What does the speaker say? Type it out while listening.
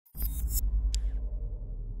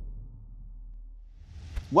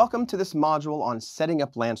Welcome to this module on setting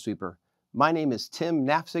up Lansweeper. My name is Tim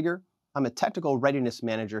Nafziger. I'm a Technical Readiness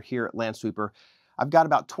Manager here at Lansweeper. I've got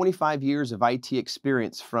about 25 years of IT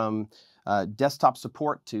experience from desktop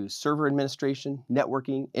support to server administration,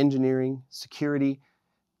 networking, engineering, security,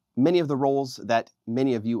 many of the roles that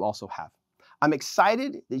many of you also have. I'm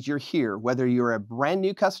excited that you're here, whether you're a brand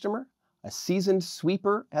new customer, a seasoned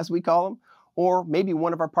sweeper, as we call them, or maybe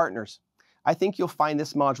one of our partners. I think you'll find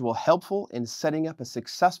this module helpful in setting up a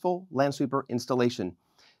successful Lansweeper installation.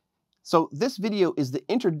 So this video is the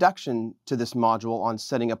introduction to this module on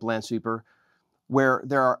setting up Lansweeper, where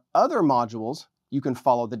there are other modules you can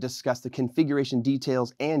follow that discuss the configuration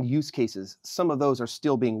details and use cases. Some of those are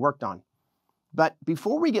still being worked on. But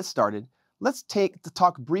before we get started, let's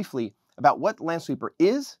talk briefly about what Lansweeper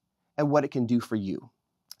is and what it can do for you.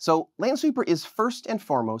 So Lansweeper is first and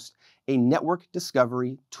foremost a network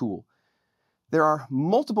discovery tool. There are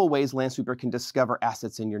multiple ways Lansweeper can discover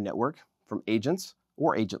assets in your network, from agents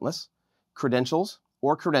or agentless, credentials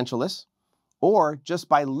or credentialless, or just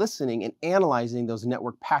by listening and analyzing those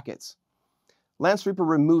network packets. Lansweeper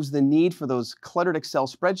removes the need for those cluttered Excel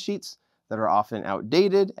spreadsheets that are often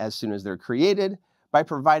outdated as soon as they're created by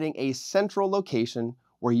providing a central location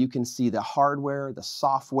where you can see the hardware, the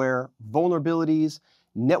software, vulnerabilities,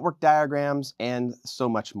 network diagrams, and so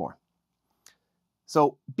much more.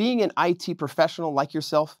 So being an IT professional like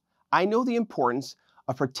yourself, I know the importance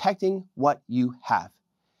of protecting what you have.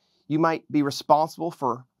 You might be responsible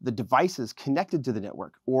for the devices connected to the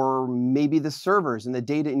network, or maybe the servers and the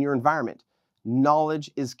data in your environment. Knowledge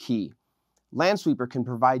is key. Lansweeper can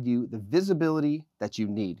provide you the visibility that you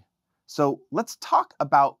need. So let's talk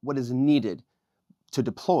about what is needed to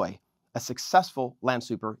deploy a successful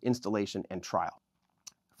Lansweeper installation and trial.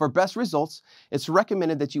 For best results, it's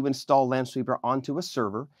recommended that you install Lansweeper onto a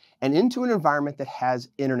server and into an environment that has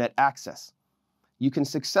internet access. You can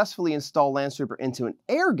successfully install Lansweeper into an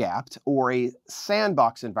air-gapped or a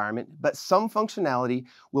sandbox environment, but some functionality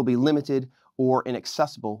will be limited or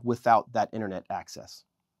inaccessible without that internet access.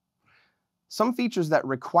 Some features that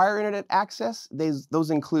require internet access, those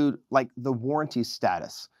include like the warranty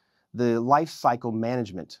status, the lifecycle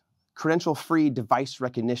management, credential-free device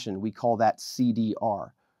recognition, we call that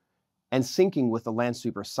CDR, and syncing with the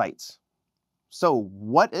Lansweeper sites. So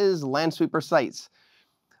what is Lansweeper Sites?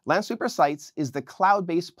 Lansweeper Sites is the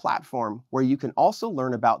cloud-based platform where you can also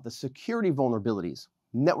learn about the security vulnerabilities,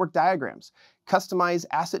 network diagrams, customized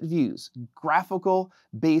asset views,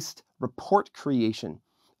 graphical-based report creation,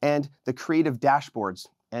 and the creative dashboards,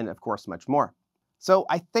 and of course much more. So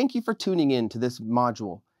I thank you for tuning in to this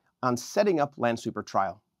module on setting up Lansweeper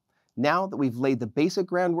trial. Now that we've laid the basic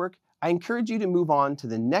groundwork, I encourage you to move on to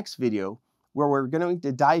the next video where we're going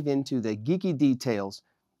to dive into the geeky details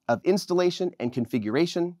of installation and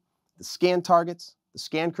configuration, the scan targets, the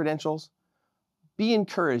scan credentials. Be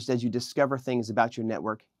encouraged as you discover things about your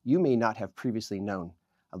network you may not have previously known.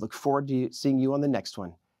 I look forward to seeing you on the next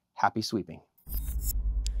one. Happy sweeping.